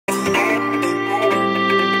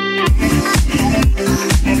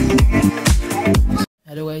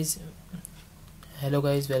Hello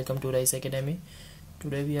guys, welcome to Rais Academy.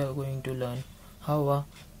 Today we are going to learn how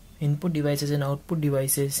input devices and output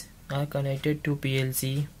devices are connected to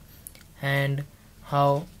PLC and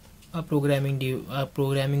how a programming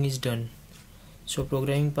is done. So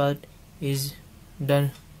programming part is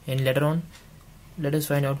done, and later on let us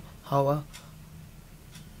find out how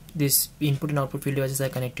this input and output field devices are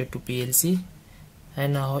connected to PLC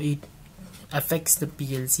and how it affects the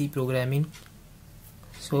PLC programming.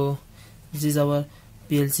 So this is our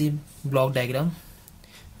PLC block diagram,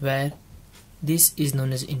 where this is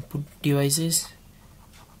known as input devices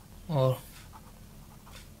or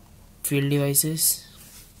field devices.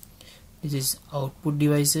 This is output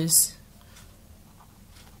devices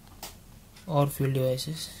or field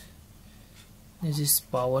devices. This is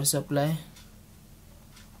power supply.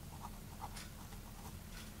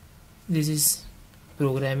 This is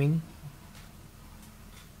programming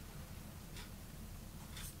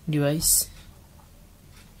device.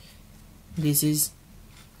 This is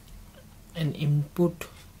an input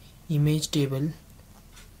image table,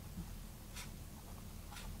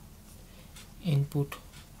 input.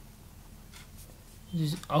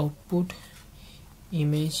 This is output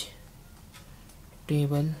image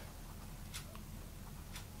table.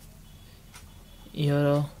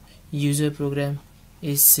 Your user program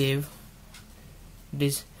is saved.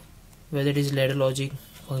 This, whether it is ladder logic,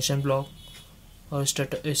 function block, or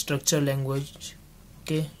structure language.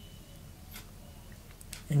 Okay,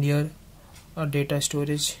 and here are data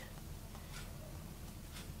storage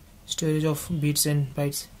of bits and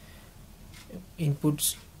bytes.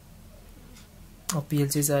 Inputs of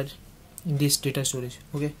PLCs are in this data storage.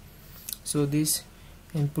 Okay, so these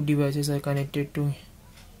input devices are connected to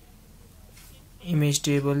image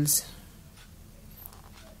tables,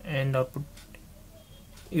 and output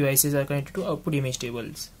devices are connected to output image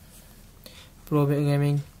tables.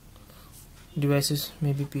 Programming devices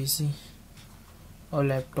may be PC or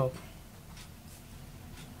laptop.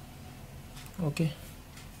 Okay,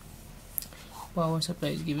 power supply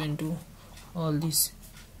is given to all these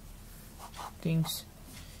things.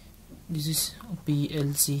 This is a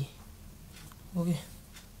PLC. Okay,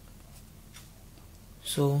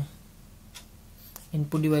 so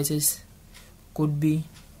input devices could be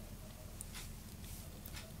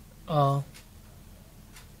a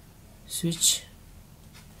switch,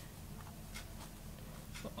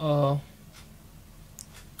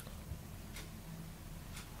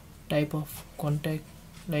 type of contact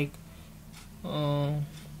like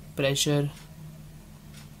pressure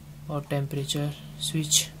or temperature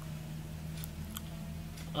switch,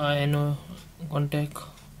 NO contact,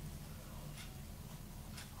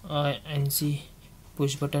 NC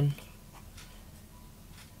push button,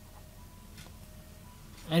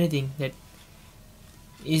 anything that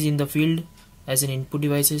is in the field as an input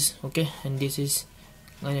devices. Okay, and this is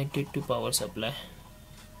connected to power supply.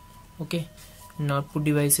 Okay, and output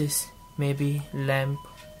devices may be lamp,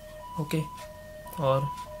 okay, or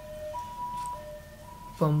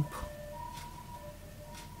pump,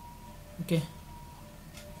 okay,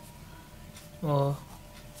 or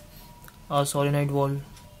a solenoid valve,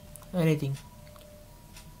 anything.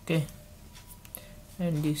 Okay,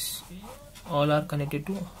 and this all are connected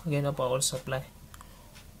to again a power supply.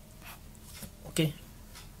 Okay,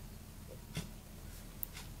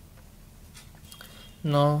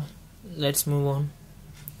 now let's move on.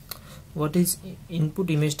 What is input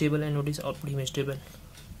image table and what is output image table?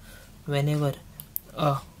 Whenever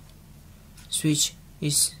a switch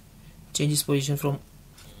changes position from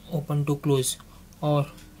open to close, or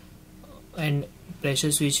and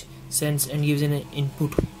pressure switch sends and gives an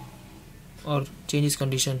input or changes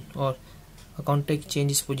condition, or a contact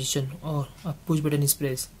changes position, or a push button is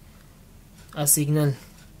pressed, a signal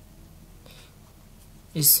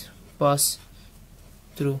is passed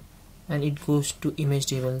through and it goes to image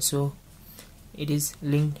table. So it is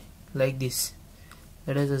linked like this.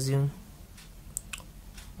 Let us assume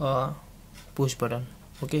a push button.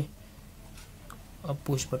 Okay, a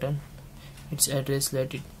push button, its address,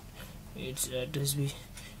 let its address be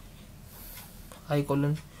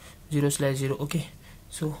I:0/0. Okay,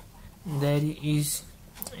 so there is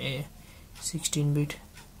a 16-bit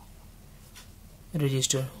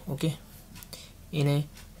register, okay, in a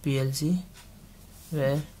PLC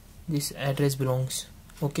where this address belongs.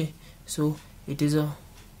 Okay, so it is a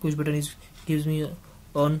push button gives me a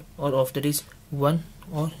on or off, that is 1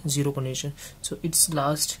 or 0 condition. So its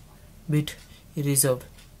last bit is reserved.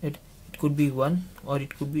 It could be 1 or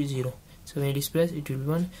it could be 0. So when it is pressed, it will be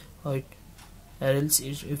 1, or else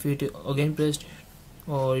if it again pressed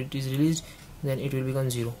or it is released, then it will become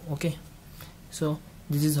 0. Okay, so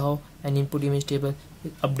this is how an input image table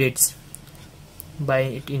updates.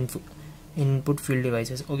 by input field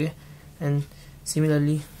devices. Okay, and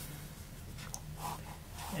similarly,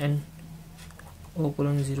 and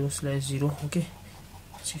O:0/0. okay,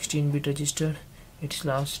 16-bit register, its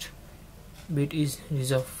last bit is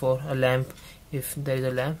reserved for a lamp. If there is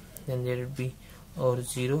a lamp, then there will be or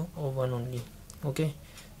 0 or 1 only. Okay,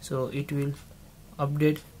 so it will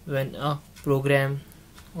update when a program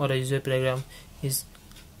or a user program is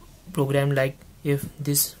programmed, like if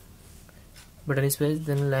this button is pressed,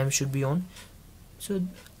 then lamp should be on, so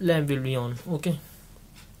lamp will be on. Okay,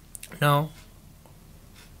 now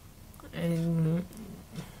and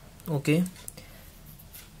okay,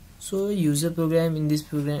 so user program, in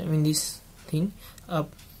this thing a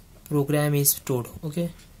program is stored.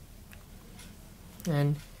 Okay,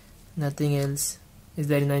 and nothing else is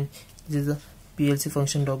there. This is the PLC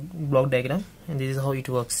function block diagram, and this is how it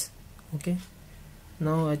works. Okay,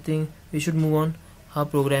 now I think we should move on how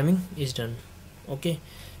programming is done. Okay,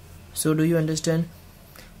 so do you understand,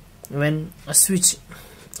 when a switch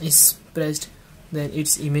is pressed, then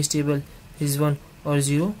its image table is 1 or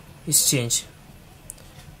 0 is changed.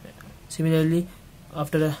 Similarly,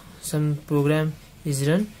 after some program is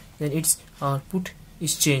run, then its output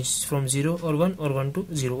is changed from 0 or 1 or 1 to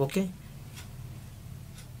 0. Okay,